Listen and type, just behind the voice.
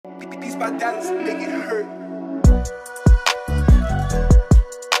These my dollars make it hurt.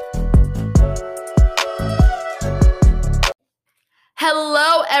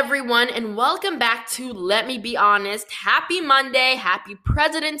 Hello, everyone, and welcome back to Let Me Be Honest. Happy Monday. Happy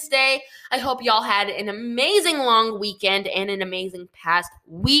President's Day. I hope y'all had an amazing long weekend and an amazing past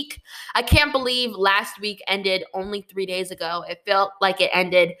week. I can't believe last week ended only 3 days ago. It felt like it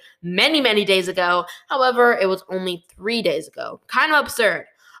ended many, many days ago. However, it was only 3 days ago. Kind of absurd.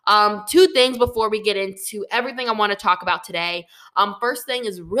 Two things before we get into everything I want to talk about today. First thing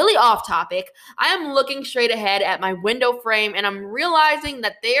is really off topic. I am looking straight ahead at my window frame and I'm realizing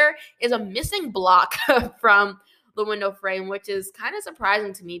that there is a missing block from the window frame, which is kind of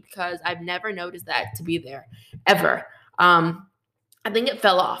surprising to me because I've never noticed that to be there ever. I think it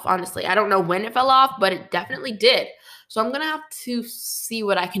fell off, honestly. I don't know when it fell off, but it definitely did. So I'm going to have to see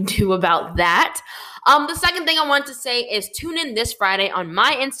what I can do about that. The second thing I want to say is tune in this Friday on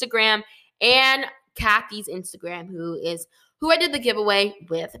my Instagram and Kathy's Instagram, who I did the giveaway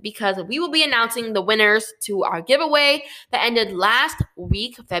with, because we will be announcing the winners to our giveaway that ended last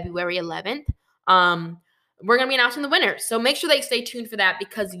week, February 11th. We're going to be announcing the winners. So make sure that you stay tuned for that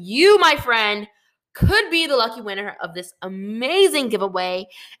because you, my friend, could be the lucky winner of this amazing giveaway,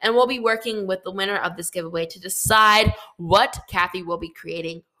 and we'll be working with the winner of this giveaway to decide what Kathy will be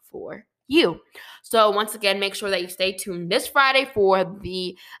creating for you. So once again, make sure that you stay tuned this Friday for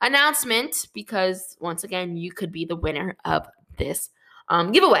the announcement because once again, you could be the winner of this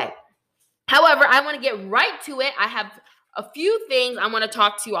giveaway. However, I want to get right to it. I have a few things I want to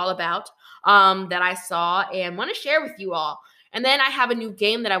talk to you all about that I saw and want to share with you all. And then I have a new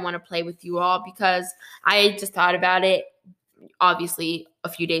game that I want to play with you all because I just thought about it, obviously, a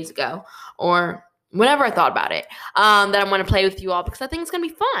few days ago or whenever I thought about it, that I want to play with you all because I think it's going to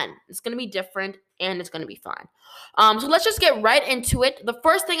be fun. It's going to be different and it's going to be fun. So let's just get right into it. The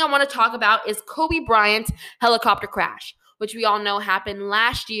first thing I want to talk about is Kobe Bryant's helicopter crash, which we all know happened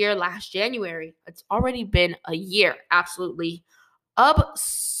last January. It's already been a year. Absolutely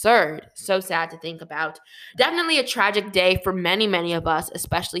absurd. So sad to think about. Definitely a tragic day for many, many of us,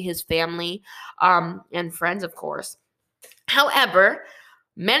 especially his family and friends, of course. However,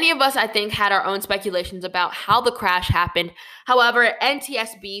 many of us, I think, had our own speculations about how the crash happened. However,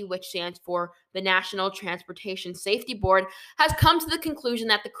 NTSB, which stands for the National Transportation Safety Board, has come to the conclusion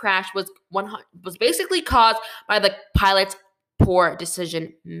that the crash was basically caused by the pilot's poor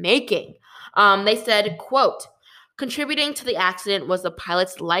decision making. They said, quote, contributing to the accident was the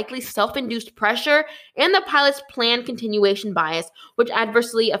pilot's likely self-induced pressure and the pilot's planned continuation bias, which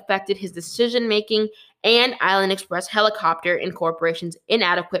adversely affected his decision-making and Island Express Helicopter Incorporation's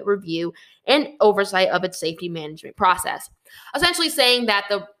inadequate review and oversight of its safety management process. Essentially saying that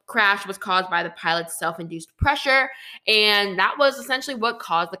the crash was caused by the pilot's self-induced pressure, and that was essentially what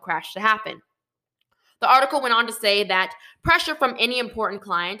caused the crash to happen. The article went on to say that pressure from any important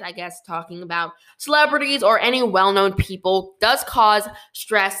client, I guess talking about celebrities or any well-known people, does cause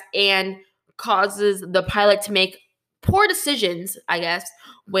stress and causes the pilot to make poor decisions, I guess,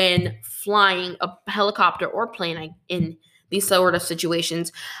 when flying a helicopter or plane in these sort of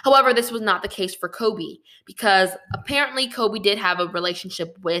situations. However, this was not the case for Kobe because apparently Kobe did have a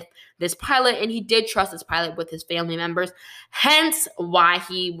relationship with this pilot and he did trust this pilot with his family members, hence why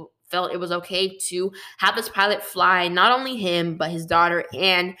he felt it was okay to have this pilot fly not only him, but his daughter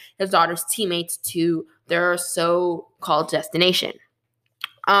and his daughter's teammates to their so-called destination.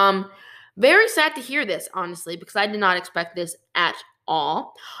 Very sad to hear this, honestly, because I did not expect this at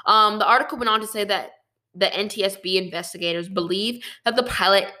all. The article went on to say that the NTSB investigators believe that the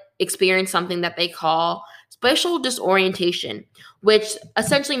pilot experienced something that they call spatial disorientation, which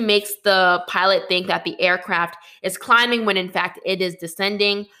essentially makes the pilot think that the aircraft is climbing when in fact it is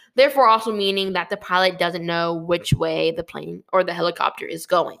descending, therefore also meaning that the pilot doesn't know which way the plane or the helicopter is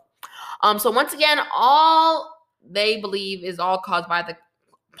going. So once again, all they believe is all caused by the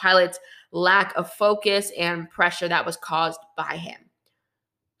pilot's lack of focus and pressure that was caused by him.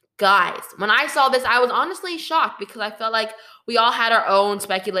 Guys, when I saw this, I was honestly shocked because I felt like we all had our own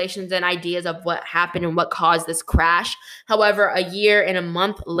speculations and ideas of what happened and what caused this crash. However, a year and a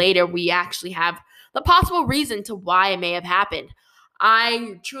month later, we actually have the possible reason to why it may have happened.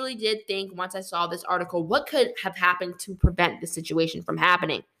 I truly did think once I saw this article, what could have happened to prevent this situation from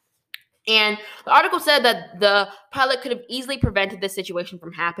happening? And the article said that the pilot could have easily prevented this situation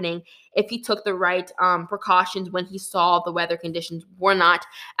from happening if he took the right precautions when he saw the weather conditions were not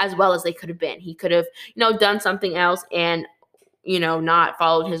as well as they could have been. He could have, done something else and, not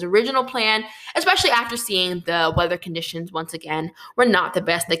followed his original plan, especially after seeing the weather conditions once again were not the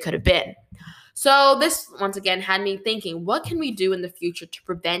best they could have been. So this, once again, had me thinking, what can we do in the future to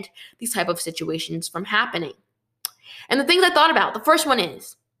prevent these type of situations from happening? And the things I thought about, the first one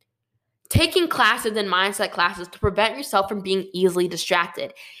is taking classes and mindset classes to prevent yourself from being easily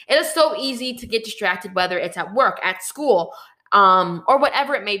distracted. It is so easy to get distracted, whether it's at work, at school, or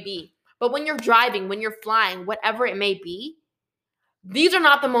whatever it may be. But when you're driving, when you're flying, whatever it may be, these are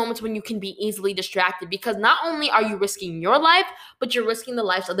not the moments when you can be easily distracted, because not only are you risking your life, but you're risking the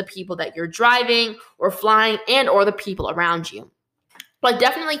lives of the people that you're driving or flying and or the people around you. But I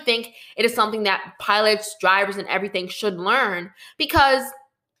definitely think it is something that pilots, drivers, and everything should learn, because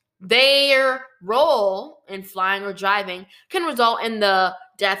their role in flying or driving can result in the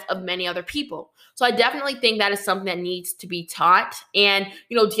death of many other people. So I definitely think that is something that needs to be taught, and,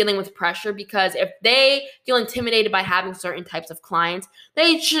 dealing with pressure, because if they feel intimidated by having certain types of clients,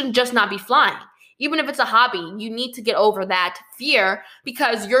 they should just not be flying. Even if it's a hobby, you need to get over that fear,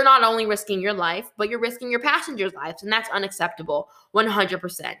 because you're not only risking your life, but you're risking your passengers' lives, and that's unacceptable,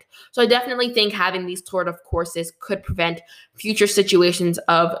 100%. So I definitely think having these sort of courses could prevent future situations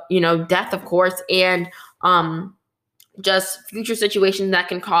of, death, of course, and just future situations that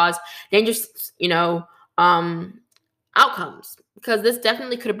can cause dangerous, outcomes, because this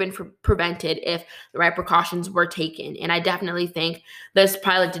definitely could have been prevented if the right precautions were taken. And I definitely think this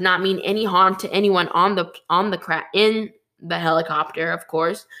pilot did not mean any harm to anyone in the helicopter, of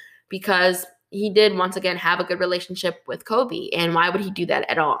course, because he did once again have a good relationship with Kobe, and why would he do that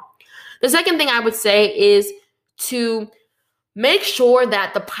at all? The second thing I would say is to make sure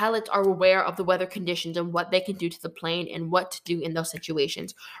that the pilots are aware of the weather conditions and what they can do to the plane and what to do in those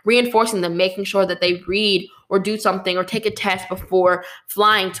situations. Reinforcing them, making sure that they read or do something or take a test before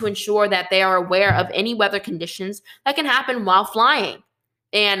flying to ensure that they are aware of any weather conditions that can happen while flying,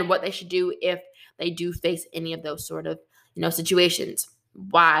 and what they should do if they do face any of those sort of, situations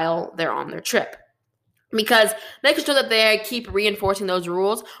while they're on their trip. Because making sure that they keep reinforcing those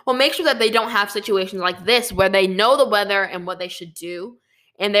rules will make sure that they don't have situations like this where they know the weather and what they should do,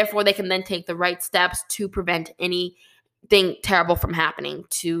 and therefore they can then take the right steps to prevent anything terrible from happening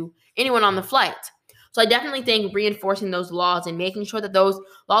to anyone on the flight. So I definitely think reinforcing those laws and making sure that those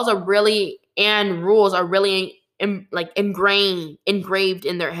laws are really, and rules are really engraved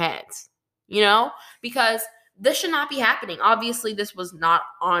in their heads, because this should not be happening. Obviously, this was not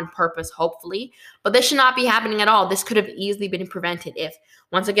on purpose, hopefully, but this should not be happening at all. This could have easily been prevented if,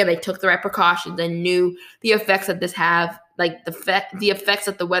 once again, they took the right precautions and knew the effects that this have, like the effects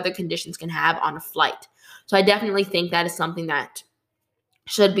that the weather conditions can have on a flight. So I definitely think that is something that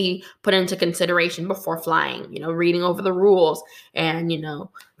should be put into consideration before flying, reading over the rules and,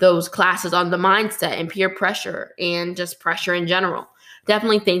 those classes on the mindset and peer pressure and just pressure in general.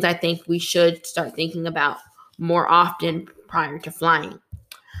 Definitely things I think we should start thinking about more often prior to flying.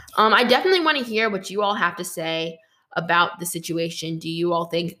 I definitely want to hear what you all have to say about the situation. Do you all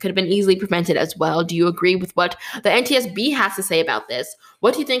think it could have been easily prevented as well? Do you agree with what the NTSB has to say about this?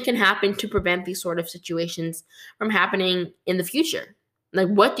 What do you think can happen to prevent these sort of situations from happening in the future? Like,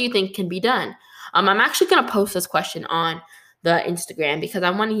 what do you think can be done? I'm actually going to post this question on the Instagram because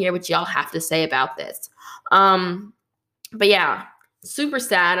I want to hear what y'all have to say about this. But yeah, super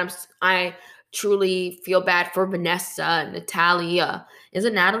sad. I truly feel bad for Vanessa and Natalia. Is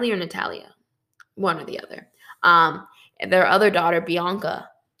it Natalie or Natalia? One or the other. And their other daughter, Bianca,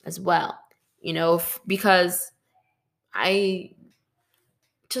 as well. Because it's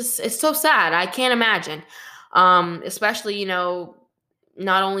so sad. I can't imagine. Especially,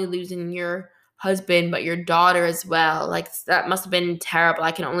 not only losing your husband, but your daughter as well. Like, that must have been terrible.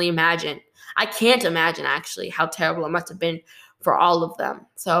 I can only imagine. I can't imagine, actually, how terrible it must have been for all of them.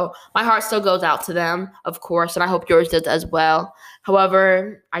 So my heart still goes out to them, of course, and I hope yours does as well.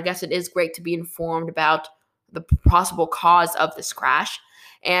 However, I guess it is great to be informed about the possible cause of this crash.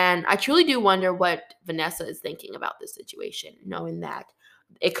 And I truly do wonder what Vanessa is thinking about this situation, knowing that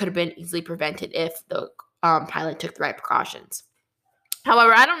it could have been easily prevented if the pilot took the right precautions.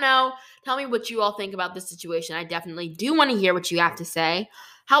 However, I don't know. Tell me what you all think about this situation. I definitely do want to hear what you have to say.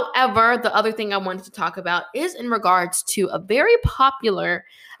 However, the other thing I wanted to talk about is in regards to a very popular,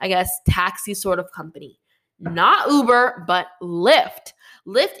 taxi sort of company. Not Uber, but Lyft.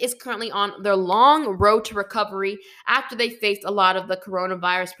 Lyft is currently on their long road to recovery after they faced a lot of the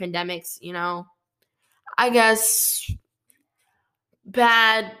coronavirus pandemics,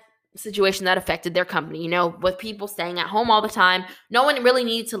 bad situation that affected their company, with people staying at home all the time. No one really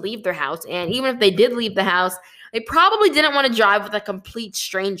needed to leave their house. And even if they did leave the house, they probably didn't want to drive with a complete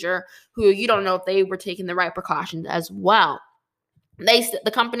stranger who you don't know if they were taking the right precautions as well.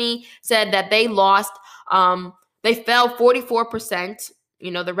 The company said that they fell 44%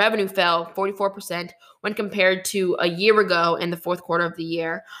 the revenue fell 44% when compared to a year ago in the fourth quarter of the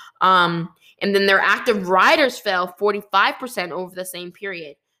year. And then their active riders fell 45% over the same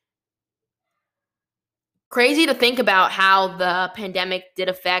period. Crazy to think about how the pandemic did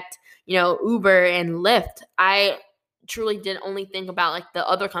affect, Uber and Lyft. I truly did only think about like the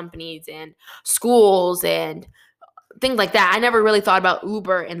other companies and schools and things like that. I never really thought about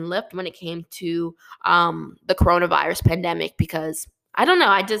Uber and Lyft when it came to the coronavirus pandemic because I don't know.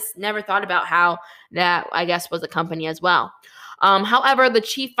 I just never thought about how that, I guess, was a company as well. However, the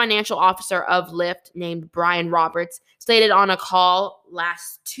chief financial officer of Lyft, named Brian Roberts, stated on a call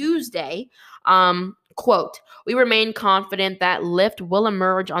last Tuesday, quote, "We remain confident that Lyft will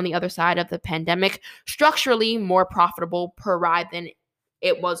emerge on the other side of the pandemic structurally more profitable per ride than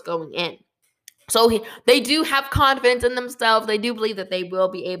it was going in." So they do have confidence in themselves. They do believe that they will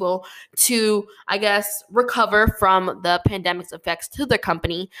be able to, I guess, recover from the pandemic's effects to their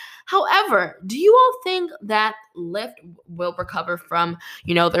company. However, do you all think that Lyft will recover from,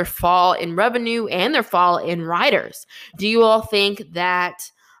 their fall in revenue and their fall in riders? Do you all think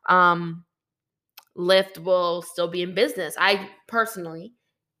that Lyft will still be in business? I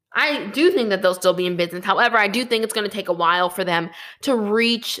do think that they'll still be in business. However, I do think it's going to take a while for them to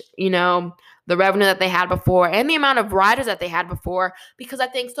reach, the revenue that they had before and the amount of riders that they had before, because I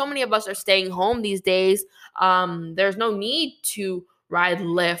think so many of us are staying home these days. There's no need to ride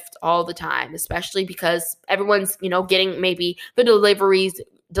Lyft all the time, especially because everyone's, getting maybe the deliveries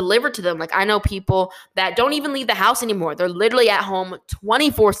delivered to them. Like I know people that don't even leave the house anymore. They're literally at home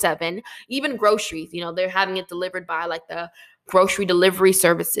 24/7, even groceries, they're having it delivered by like the grocery delivery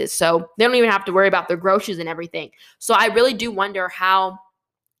services. So they don't even have to worry about their groceries and everything. So I really do wonder how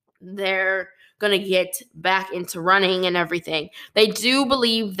they're going to get back into running and everything. They do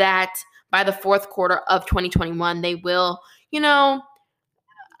believe that by the fourth quarter of 2021, they will,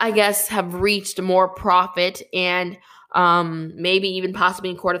 I guess have reached more profit and maybe even possibly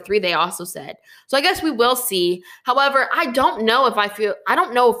in quarter three, they also said. So I guess we will see. However, I don't know if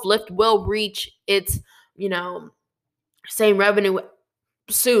Lyft will reach its, same revenue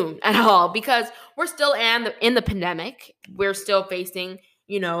soon at all, because we're still in the pandemic. We're still facing,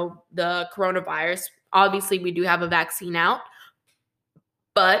 the coronavirus. Obviously, we do have a vaccine out,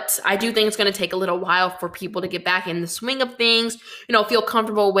 but I do think it's going to take a little while for people to get back in the swing of things, feel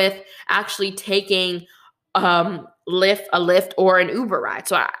comfortable with actually taking a Lyft or an Uber ride.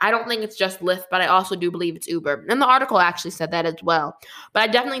 So I don't think it's just Lyft, but I also do believe it's Uber. And the article actually said that as well. But I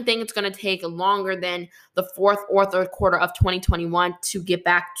definitely think it's going to take longer than the fourth or third quarter of 2021 to get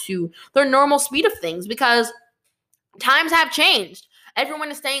back to their normal speed of things, because times have changed.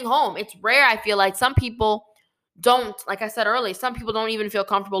 Everyone is staying home. It's rare. I feel like some people don't, like I said earlier, some people don't even feel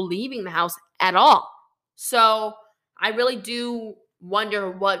comfortable leaving the house at all. So I really do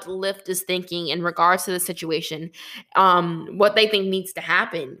wonder what Lyft is thinking in regards to the situation, what they think needs to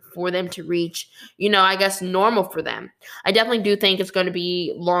happen for them to reach, I guess normal for them. I definitely do think it's going to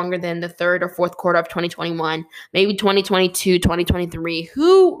be longer than the third or fourth quarter of 2021, maybe 2022, 2023.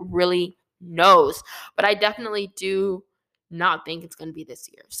 Who really knows? But I definitely do not think it's going to be this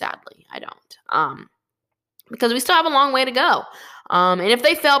year. Sadly, I don't. Because we still have a long way to go. And if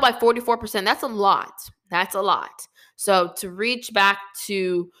they fell by 44%, that's a lot. That's a lot. So to reach back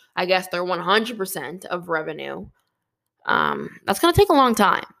to, I guess, their 100% of revenue, that's going to take a long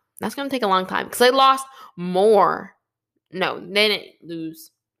time. That's going to take a long time because they lost more. No, they didn't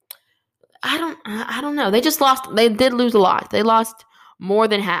lose. I don't know. They did lose a lot. They lost more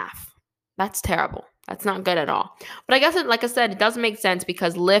than half. That's terrible. That's not good at all. But I guess, like I said, it does make sense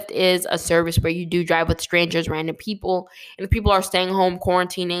because Lyft is a service where you do drive with strangers, random people, and if people are staying home,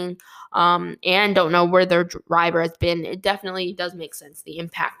 quarantining, and don't know where their driver has been, it definitely does make sense, the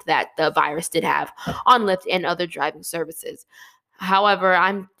impact that the virus did have on Lyft and other driving services. However,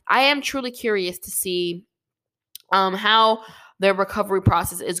 I am truly curious to see how their recovery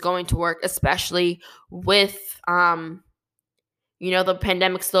process is going to work, especially with the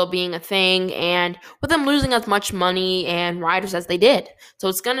pandemic still being a thing and with them losing as much money and riders as they did. So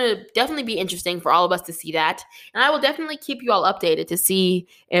it's going to definitely be interesting for all of us to see that. And I will definitely keep you all updated to see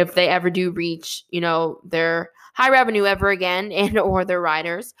if they ever do reach, their high revenue ever again and or their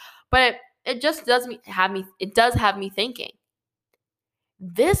riders. But it just does have me thinking.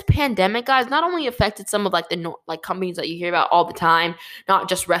 This pandemic, guys, not only affected some of the companies that you hear about all the time, not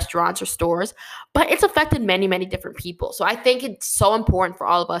just restaurants or stores, but it's affected many, many different people. So I think it's so important for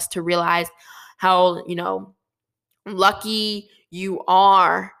all of us to realize how, lucky you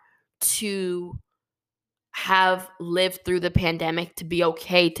are to have lived through the pandemic, to be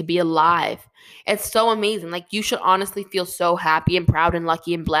okay, to be alive. It's so amazing. Like, you should honestly feel so happy and proud and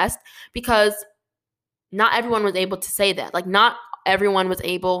lucky and blessed, because not everyone was able to say that. Like, not everyone was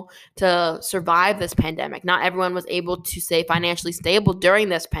able to survive this pandemic. Not everyone was able to stay financially stable during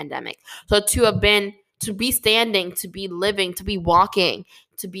this pandemic. So to be standing, to be living, to be walking,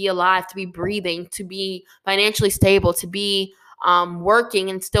 to be alive, to be breathing, to be financially stable, to be working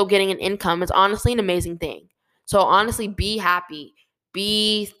and still getting an income is honestly an amazing thing. So honestly, be happy,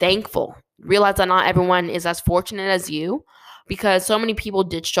 be thankful. Realize that not everyone is as fortunate as you, because so many people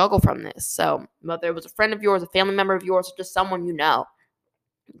did struggle from this. So whether it was a friend of yours, a family member of yours, or just someone you know,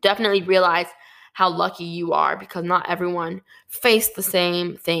 definitely realize how lucky you are, because not everyone faced the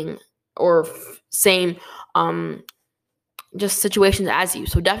same thing or same just situations as you.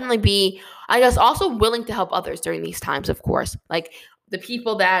 So definitely be, I guess, also willing to help others during these times, of course. Like the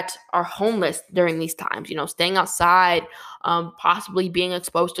people that are homeless during these times, staying outside, possibly being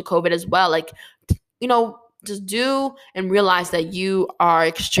exposed to COVID as well. Like, just do and realize that you are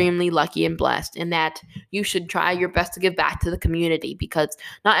extremely lucky and blessed, and that you should try your best to give back to the community, because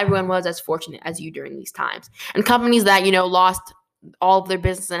not everyone was as fortunate as you during these times. And companies that, lost all of their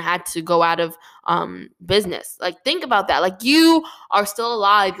business and had to go out of business. Like, think about that. Like, you are still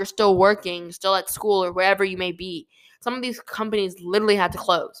alive, you're still working, still at school or wherever you may be. Some of these companies literally had to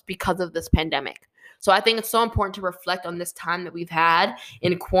close because of this pandemic. So I think it's so important to reflect on this time that we've had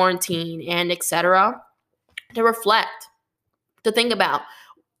in quarantine and etc., to reflect, to think about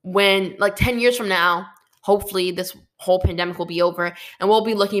when, like, 10 years from now, hopefully this whole pandemic will be over and we'll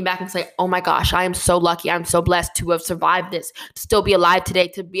be looking back and say, oh my gosh, I am so lucky, I'm so blessed to have survived this, to still be alive today,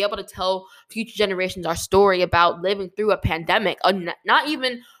 to be able to tell future generations our story about living through a pandemic, not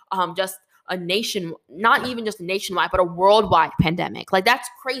even just a nation, not even just a nationwide, but a worldwide pandemic. Like, that's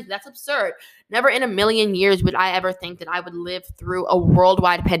crazy. That's absurd. Never in a million years would I ever think that I would live through a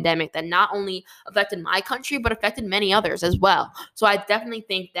worldwide pandemic that not only affected my country, but affected many others as well. So I definitely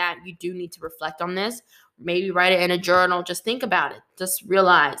think that you do need to reflect on this. Maybe write it in a journal. Just think about it. Just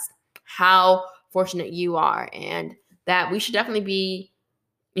realize how fortunate you are, and that we should definitely be,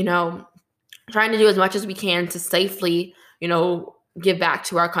 trying to do as much as we can to safely, give back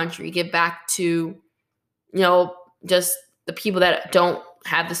to our country, give back to, just the people that don't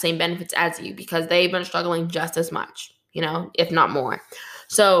have the same benefits as you, because they've been struggling just as much, if not more.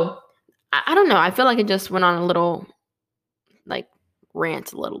 So I don't know. I feel like it just went on a little, like,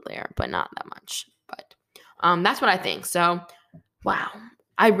 rant a little there, but not that much. But that's what I think. So, wow,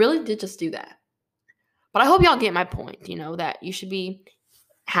 I really did just do that. But I hope y'all get my point, that you should be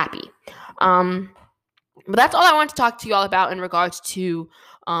happy. But that's all I wanted to talk to you all about in regards to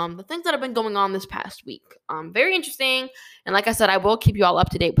the things that have been going on this past week. Very interesting. And like I said, I will keep you all up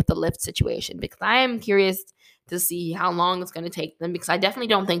to date with the Lyft situation, because I am curious to see how long it's going to take them, because I definitely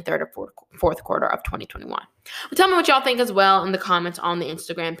don't think third or fourth quarter of 2021. But tell me what y'all think as well in the comments on the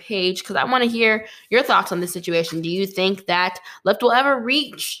Instagram page, because I want to hear your thoughts on this situation. Do you think that Lyft will ever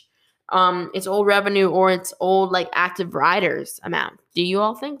reach its old revenue or its old, like, active riders amount? Do you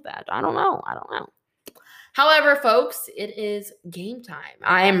all think that? I don't know. However, folks, it is game time.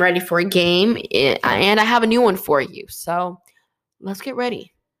 I am ready for a game, and I have a new one for you. So let's get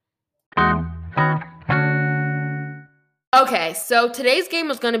ready. Okay, so today's game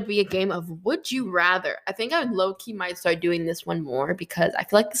is going to be a game of Would You Rather. I think I low-key might start doing this one more, because I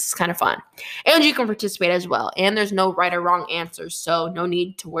feel like this is kind of fun. And you can participate as well. And there's no right or wrong answers, so no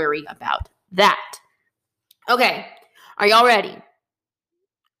need to worry about that. Okay, are y'all ready?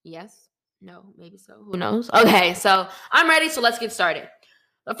 Yes? No, maybe so. Who knows? Okay, so I'm ready, so let's get started.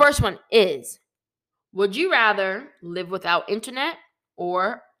 The first one is, would you rather live without internet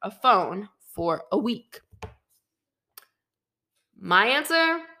or a phone for a week? My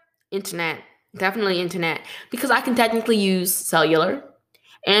answer, internet. Definitely internet, because I can technically use cellular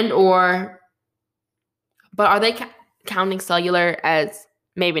but are they counting cellular as,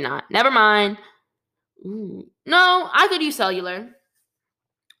 maybe not. Never mind. Ooh. No, I could use cellular.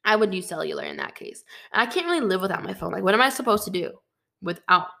 I would use cellular in that case. And I can't really live without my phone. Like, what am I supposed to do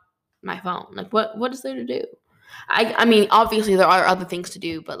without my phone? Like, what is there to do? I mean, obviously there are other things to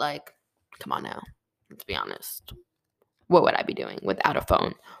do, but, like, come on now. Let's be honest. What would I be doing without a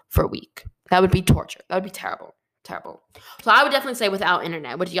phone for a week? That would be torture. That would be terrible. Terrible. So I would definitely say without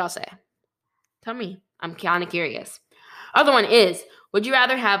internet. What do y'all say? Tell me. I'm kind of curious. Other one is, would you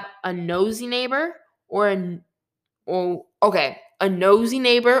rather have a nosy neighbor or a nosy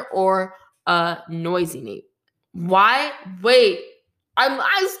neighbor or a noisy neighbor? Why? Wait.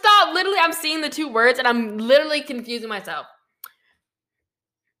 I stopped. Literally, I'm seeing the two words and I'm literally confusing myself.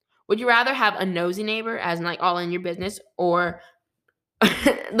 Would you rather have a nosy neighbor, as in like all in your business, or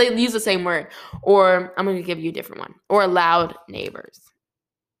they use the same word, or I'm going to give you a different one, or loud neighbors?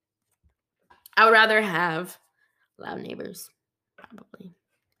 I would rather have loud neighbors, probably.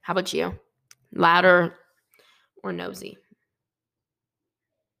 How about you? Louder or nosy?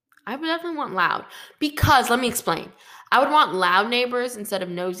 I would definitely want loud because let me explain. I would want loud neighbors instead of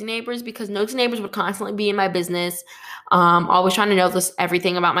nosy neighbors because nosy neighbors would constantly be in my business, always trying to know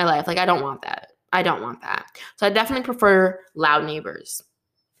everything about my life. Like I don't want that. I don't want that. So I definitely prefer loud neighbors.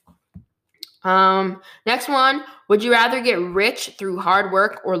 Next one, would you rather get rich through hard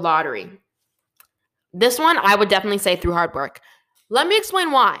work or lottery? This one, I would definitely say through hard work. Let me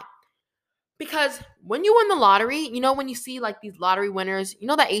explain why. Because when you win the lottery, when you see like these lottery winners,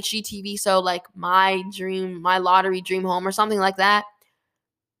 that HGTV show, like My Lottery Dream Home or something like that,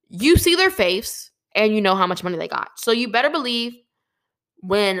 you see their face and you know how much money they got. So you better believe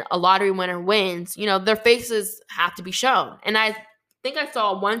when a lottery winner wins, their faces have to be shown. And I think I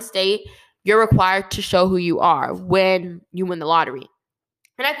saw one state, you're required to show who you are when you win the lottery.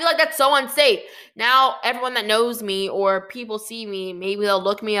 And I feel like that's so unsafe. Now, everyone that knows me or people see me, maybe they'll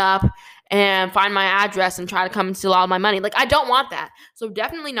look me up and find my address and try to come and steal all my money. Like, I don't want that. So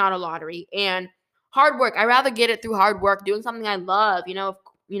definitely not a lottery. And hard work. I'd rather get it through hard work, doing something I love,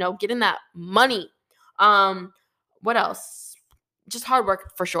 getting that money. What else? Just hard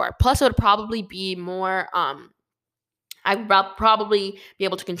work for sure. Plus, it would probably be more, I'd probably be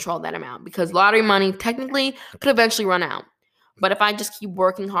able to control that amount because lottery money technically could eventually run out. But if I just keep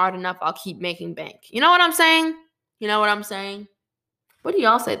working hard enough, I'll keep making bank. You know what I'm saying? What do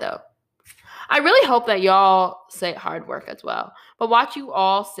y'all say, though? I really hope that y'all say hard work as well. But watch you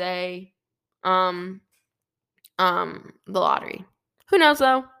all say the lottery. Who knows,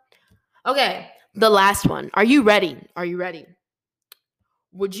 though? Okay, the last one. Are you ready?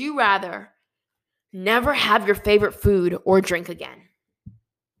 Would you rather never have your favorite food or drink again?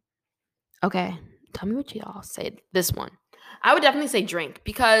 Okay, tell me what y'all say this one. I would definitely say drink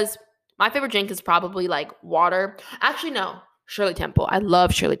because my favorite drink is probably like water. Actually, no, Shirley Temple. I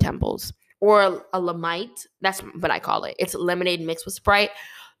love Shirley Temples. Or a Limite. That's what I call it. It's lemonade mixed with Sprite.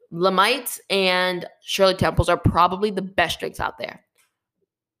 Limite and Shirley Temples are probably the best drinks out there.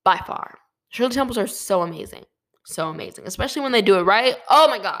 By far. Shirley Temples are so amazing. So amazing. Especially when they do it right. Oh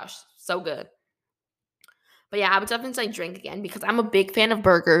my gosh. So good. But yeah, I would definitely say drink again because I'm a big fan of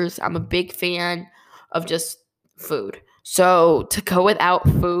burgers. I'm a big fan of just food. So to go without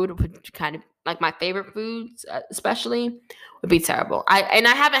food would kind of like my favorite foods, especially, would be terrible. I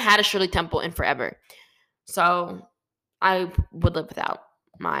haven't had a Shirley Temple in forever. So I would live without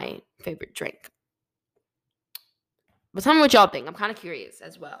my favorite drink. But tell me what y'all think. I'm kind of curious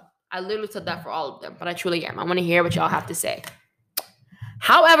as well. I literally said that for all of them, but I truly am. I want to hear what y'all have to say.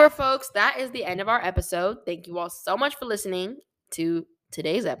 However, folks, that is the end of our episode. Thank you all so much for listening to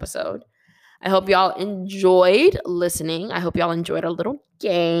today's episode. I hope y'all enjoyed listening. I hope y'all enjoyed our little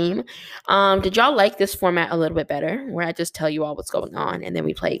game. Did y'all like this format a little bit better where I just tell you all what's going on and then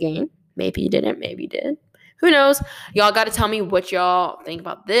we play a game? Maybe you didn't. Maybe you did. Who knows? Y'all got to tell me what y'all think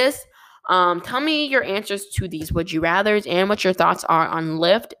about this. Tell me your answers to these would you rathers and what your thoughts are on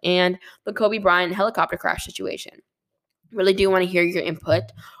Lyft and the Kobe Bryant helicopter crash situation. Really do want to hear your input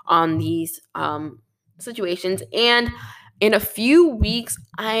on these situations. And in a few weeks,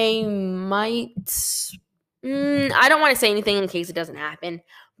 I might, I don't want to say anything in case it doesn't happen,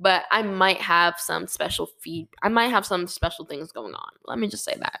 but I might have some special things going on. Let me just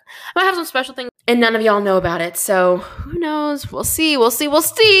say that. I might have some special things and none of y'all know about it. So who knows? We'll see.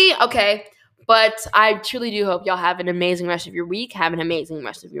 Okay. But I truly do hope y'all have an amazing rest of your week. Have an amazing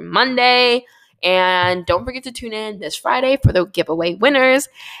rest of your Monday. And don't forget to tune in this Friday for the giveaway winners.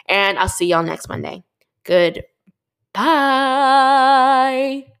 And I'll see y'all next Monday. Goodbye.